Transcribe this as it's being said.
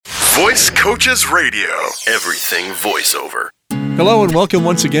Voice Coaches Radio. Everything voiceover. Hello and welcome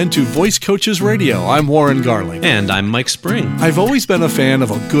once again to Voice Coaches Radio. I'm Warren Garling. And I'm Mike Spring. I've always been a fan of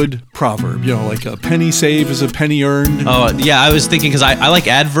a good proverb, like a penny saved is a penny earned. Oh, yeah, I was thinking, because I like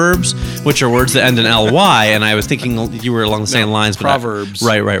adverbs, which are words that end in ly, and I was thinking you were along the same lines. But proverbs.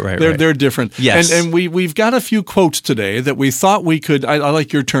 Right. They're different. Yes. And we've got a few quotes today that we thought we could, I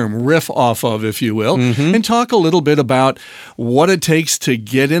like your term, riff off of, if you will, and talk a little bit about what it takes to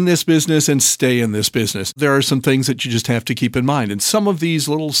get in this business and stay in this business. There are some things that you just have to keep in mind. And some of these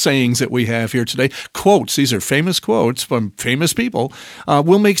little sayings that we have here today, quotes, these are famous quotes from famous people,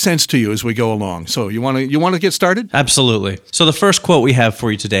 will make sense to you as we go along. So you want to get started? Absolutely. So the first quote we have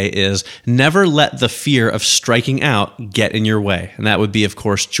for you today is, never let the fear of striking out get in your way. And that would be, of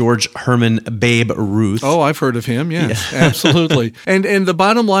course, George Herman Babe Ruth. Oh, I've heard of him. Yes, absolutely. And the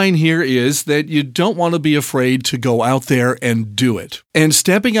bottom line here is that you don't want to be afraid to go out there and do it. And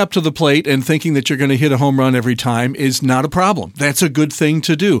stepping up to the plate and thinking that you're going to hit a home run every time is not a problem. That's a good thing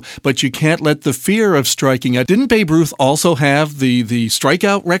to do, but you can't let the fear of striking out. Didn't Babe Ruth also have the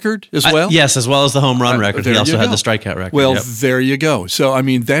strikeout record as well? Yes, as well as the home run record. He also had the strikeout record. Well, there you go. So, I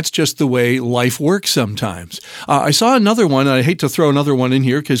mean, that's just the way life works sometimes. I saw another one, and I hate to throw another one in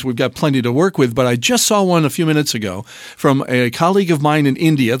here because we've got plenty to work with, but I just saw one a few minutes ago from a colleague of mine in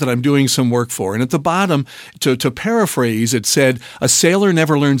India that I'm doing some work for. And at the bottom, to paraphrase, it said, a sailor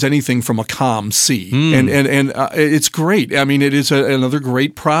never learns anything from a calm sea. And it's great. I mean, it is another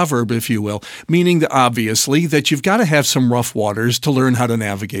great proverb, if you will, meaning that obviously that you've got to have some rough waters to learn how to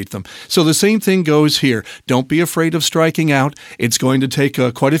navigate them. So the same thing goes here. Don't be afraid of striking out. It's going to take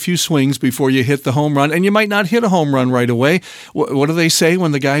quite a few swings before you hit the home run, and you might not hit a home run right away. What do they say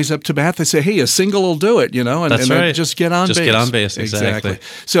when the guy's up to bat? They say, hey, a single will do it, That's right. Just get on base. Just get on base, exactly.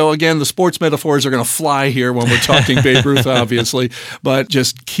 So again, the sports metaphors are going to fly here when we're talking Babe Ruth, obviously, but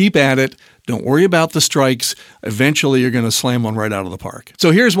just keep at it. Don't worry about the strikes. Eventually, you're going to slam one right out of the park.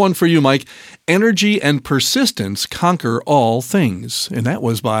 So here's one for you, Mike. Energy and persistence conquer all things. And that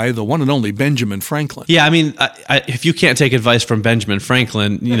was by the one and only Benjamin Franklin. Yeah, I mean, if you can't take advice from Benjamin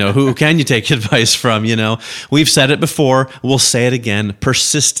Franklin, who can you take advice from, We've said it before. We'll say it again.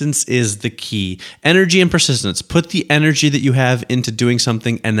 Persistence is the key. Energy and persistence. Put the energy that you have into doing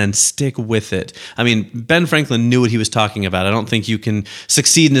something and then stick with it. I mean, Ben Franklin knew what he was talking about. I don't think you can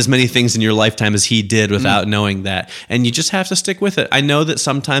succeed in as many things in your lifetime as he did without knowing that. And you just have to stick with it. I know that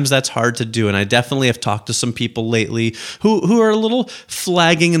sometimes that's hard to do, and I definitely have talked to some people lately who are a little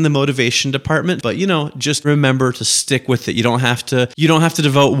flagging in the motivation department, but just remember to stick with it. You don't have to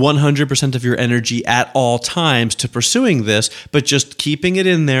devote 100% of your energy at all times to pursuing this, but just keeping it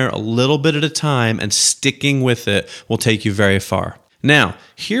in there a little bit at a time and sticking with it will take you very far. Now,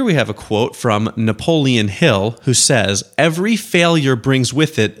 here we have a quote from Napoleon Hill, who says, every failure brings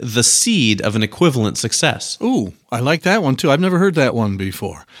with it the seed of an equivalent success. Ooh, I like that one too. I've never heard that one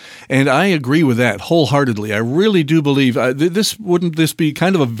before. And I agree with that wholeheartedly. I really do believe wouldn't this be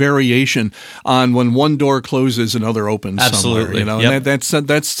kind of a variation on when one door closes, another opens Absolutely. somewhere, Yep. And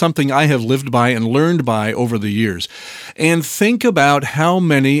that's something I have lived by and learned by over the years. And think about how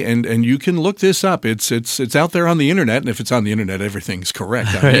many, and you can look this up. It's out there on the internet, and if it's on the internet, everything's correct.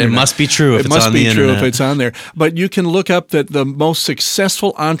 It must be true if it's on the internet. It must be true if it's on there. But you can look up that the most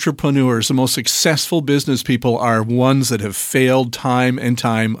successful entrepreneurs, the most successful business people are ones that have failed time and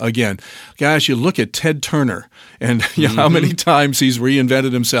time again. Gosh, you look at Ted Turner and how many times he's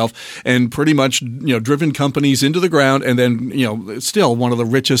reinvented himself and pretty much driven companies into the ground, and then still one of the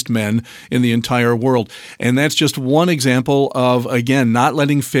richest men in the entire world. And that's just one example of, again, not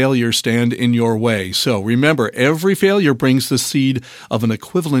letting failure stand in your way. So remember, every failure brings the seed of an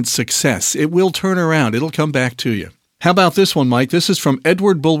equivalent success. It will turn around. It'll come back to you. How about this one, Mike? This is from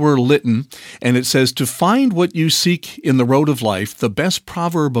Edward Bulwer Lytton, and it says, to find what you seek in the road of life, the best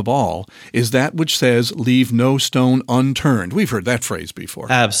proverb of all is that which says, leave no stone unturned. We've heard that phrase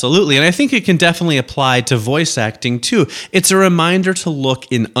before. Absolutely, and I think it can definitely apply to voice acting, too. It's a reminder to look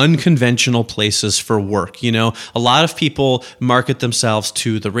in unconventional places for work. A lot of people market themselves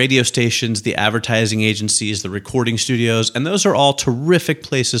to the radio stations, the advertising agencies, the recording studios, and those are all terrific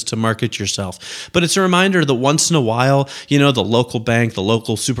places to market yourself. But it's a reminder that once in a while, the local bank, the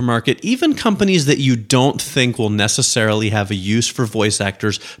local supermarket, even companies that you don't think will necessarily have a use for voice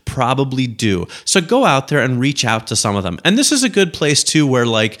actors probably do. So go out there and reach out to some of them. And this is a good place too where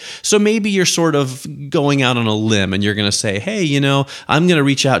so maybe you're sort of going out on a limb and you're going to say, hey, I'm going to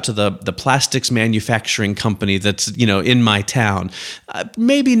reach out to the plastics manufacturing company that's, in my town.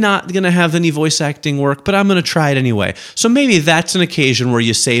 Maybe not going to have any voice acting work, but I'm going to try it anyway. So maybe that's an occasion where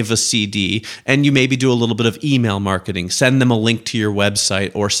you save a CD and you maybe do a little bit of email marketing marketing. Send them a link to your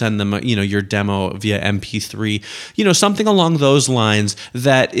website or send them, your demo via MP3. Something along those lines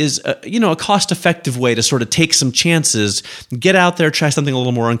that is, a cost-effective way to sort of take some chances, get out there, try something a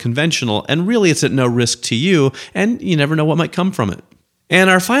little more unconventional, and really it's at no risk to you, and you never know what might come from it. And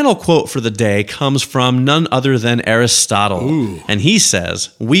our final quote for the day comes from none other than Aristotle. Ooh. And he says,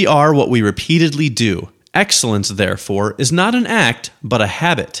 "We are what we repeatedly do. Excellence, therefore, is not an act, but a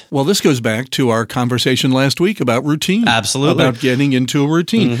habit." Well, this goes back to our conversation last week about routine. Absolutely. About getting into a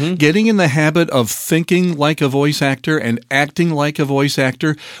routine. Mm-hmm. Getting in the habit of thinking like a voice actor and acting like a voice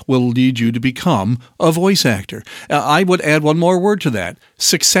actor will lead you to become a voice actor. I would add one more word to that: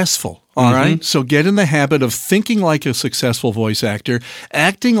 successful. All right? So get in the habit of thinking like a successful voice actor,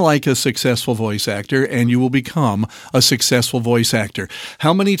 acting like a successful voice actor, and you will become a successful voice actor.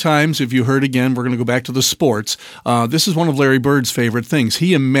 How many times have you heard, again, we're going to go back to the sports. This is one of Larry Bird's favorite things.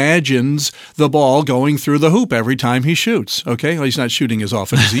 He imagines the ball going through the hoop every time he shoots. Okay? Well, he's not shooting as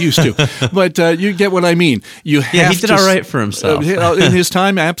often as he used to. But you get what I mean. You have he did all right for himself. In his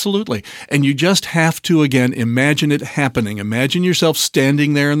time, absolutely. And you just have to, again, imagine it happening. Imagine yourself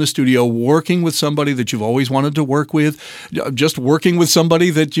standing there in the studio working with somebody that you've always wanted to work with, just working with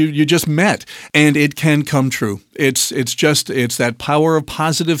somebody that you just met, and it can come true. It's that power of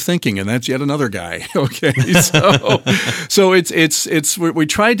positive thinking, and that's yet another guy. Okay, so we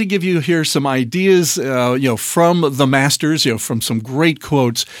tried to give you here some ideas, from the masters, from some great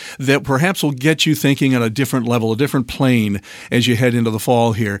quotes that perhaps will get you thinking on a different level, a different plane as you head into the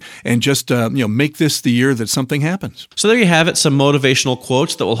fall here, and just make this the year that something happens. So there you have it, some motivational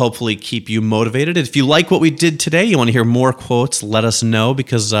quotes that will hopefully keep you motivated. If you like what we did today, you want to hear more quotes, let us know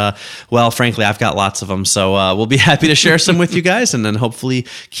because, frankly, I've got lots of them. So we'll be happy to share some with you guys and then hopefully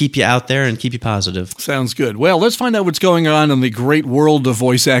keep you out there and keep you positive. Sounds good. Well, let's find out what's going on in the great world of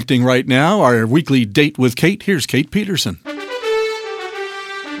voice acting right now. Our weekly date with Kate. Here's Kate Peterson.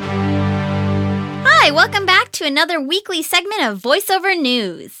 Hi, welcome back to another weekly segment of VoiceOver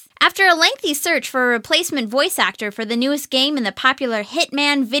News. After a lengthy search for a replacement voice actor for the newest game in the popular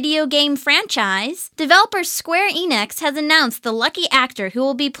Hitman video game franchise, developer Square Enix has announced the lucky actor who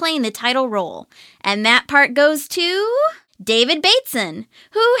will be playing the title role. And that part goes to David Bateson,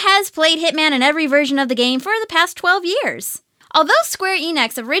 who has played Hitman in every version of the game for the past 12 years. Although Square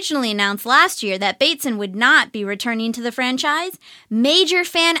Enix originally announced last year that Bateson would not be returning to the franchise, major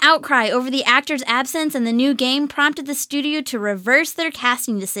fan outcry over the actor's absence in the new game prompted the studio to reverse their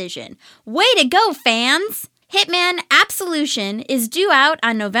casting decision. Way to go, fans! Hitman Absolution is due out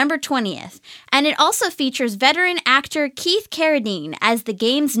on November 20th, and it also features veteran actor Keith Carradine as the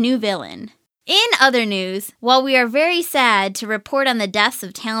game's new villain. In other news, while we are very sad to report on the deaths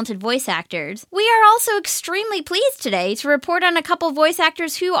of talented voice actors, we are also extremely pleased today to report on a couple voice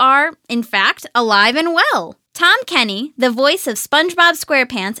actors who are, in fact, alive and well. Tom Kenny, the voice of SpongeBob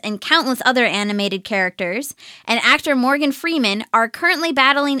SquarePants and countless other animated characters, and actor Morgan Freeman are currently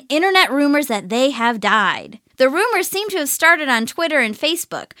battling internet rumors that they have died. The rumors seem to have started on Twitter and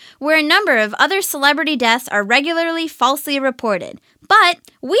Facebook, where a number of other celebrity deaths are regularly falsely reported. But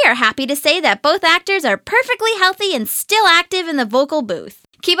we are happy to say that both actors are perfectly healthy and still active in the vocal booth.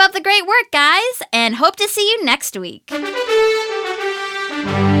 Keep up the great work, guys, and hope to see you next week.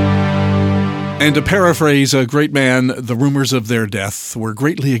 And to paraphrase a great man, the rumors of their death were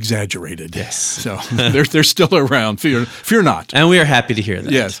greatly exaggerated. Yes. So they're still around. Fear not. And we are happy to hear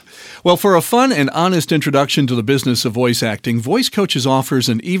that. Yes. Well, for a fun and honest introduction to the business of voice acting, Voice Coaches offers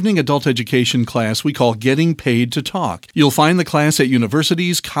an evening adult education class we call Getting Paid to Talk. You'll find the class at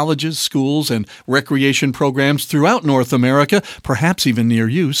universities, colleges, schools, and recreation programs throughout North America, perhaps even near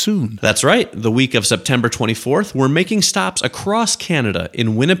you soon. That's right. The week of September 24th, we're making stops across Canada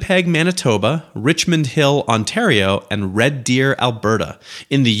in Winnipeg, Manitoba, Richmond Hill, Ontario, and Red Deer, Alberta.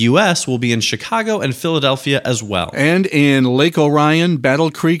 In the U.S., we'll be in Chicago and Philadelphia as well. And in Lake Orion, Battle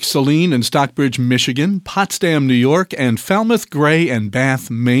Creek, Saline, and Stockbridge, Michigan, Potsdam, New York, and Falmouth, Gray, and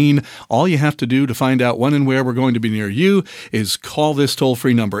Bath, Maine. All you have to do to find out when and where we're going to be near you is call this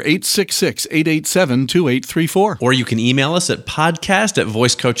toll-free number, 866-887-2834. Or you can email us at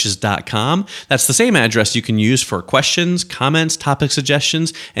podcast@voicecoaches.com. That's the same address you can use for questions, comments, topic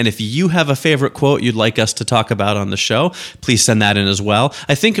suggestions, and if you have a favorite quote you'd like us to talk about on the show, please send that in as well.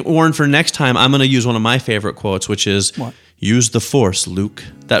 I think, Warren, for next time, I'm going to use one of my favorite quotes, which is, what? Use the force, Luke.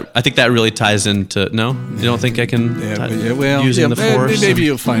 I think that really ties into, no? You don't think I can using the force? Maybe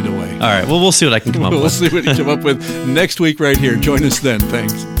you'll find a way. All right, well, we'll see what I can come up with. We'll see what you come up with next week right here. Join us then.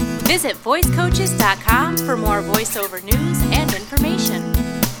 Thanks. Visit voicecoaches.com for more voiceover news and information.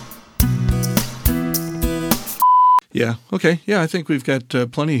 Yeah. Okay. Yeah, I think we've got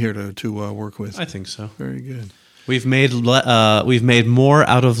plenty here to work with. I think so. Very good. We've made more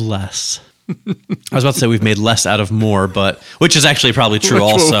out of less. I was about to say we've made less out of more, but which is actually probably true. Which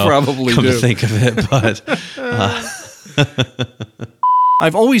we'll also, probably come do. to think of it, but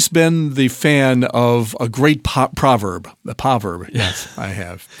I've always been the fan of a great proverb. A proverb, yes, I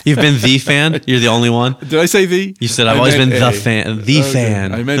have. you've been the fan. You're the only one. Did I say the? You said I've always been the fan. The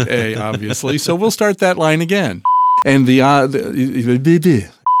fan. I meant A, obviously. So we'll start that line again. And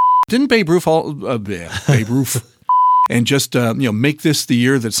didn't Babe Ruth Babe Ruth and just make this the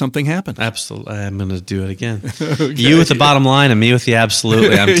year that something happened. Absolutely, I'm going to do it again. Okay. You with the bottom line and me with the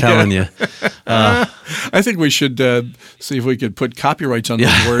absolutely. I'm telling you. I think we should see if we could put copyrights on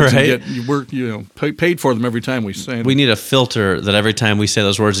those words right? and get work, paid for them every time we say them. We need a filter that every time we say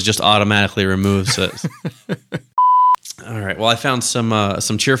those words, it just automatically removes it. All right. Well, I found some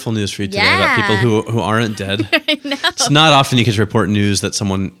cheerful news for you today about people who aren't dead. I know. It's not often you can report news that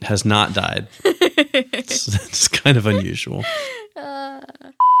someone has not died. It's kind of unusual.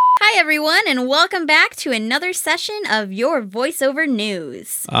 Hi, everyone, and welcome back to another session of your voiceover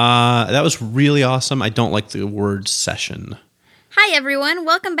news. That was really awesome. I don't like the word session. Hi, everyone.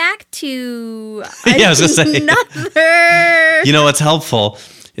 Welcome back to Yeah, I was gonna say. another. You know what's helpful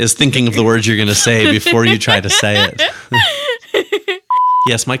is thinking of the words you're going to say before you try to say it.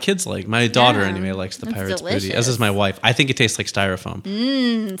 Yes, my daughter anyway likes the that's Pirate's delicious. Booty, as is my wife. I think it tastes like styrofoam.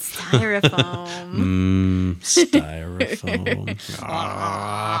 Styrofoam. Styrofoam.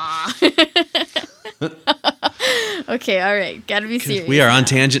 Okay, all right. Gotta be serious. We are on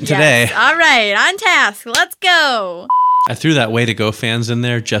tangent today. Yes. All right, on task. Let's go. I threw that Way to Go fans in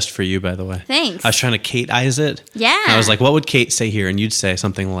there just for you, by the way. Thanks. I was trying to Kate-ize it. Yeah. And I was like, what would Kate say here? And you'd say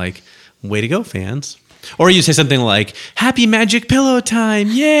something like, Way to go, fans. Or you'd say something like, Happy Magic Pillow Time,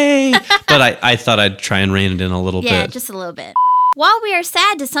 yay! But I thought I'd try and rein it in a little bit. Yeah, just a little bit. While we are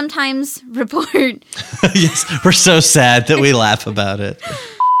sad to sometimes report, Yes, we're so sad that we laugh about it.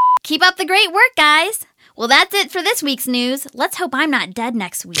 keep up the great work, guys. Well, that's it for this week's news. Let's hope I'm not dead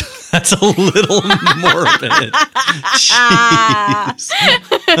next week. That's a little morbid. Jeez.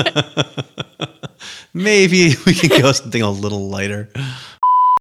 Maybe we can go something a little lighter.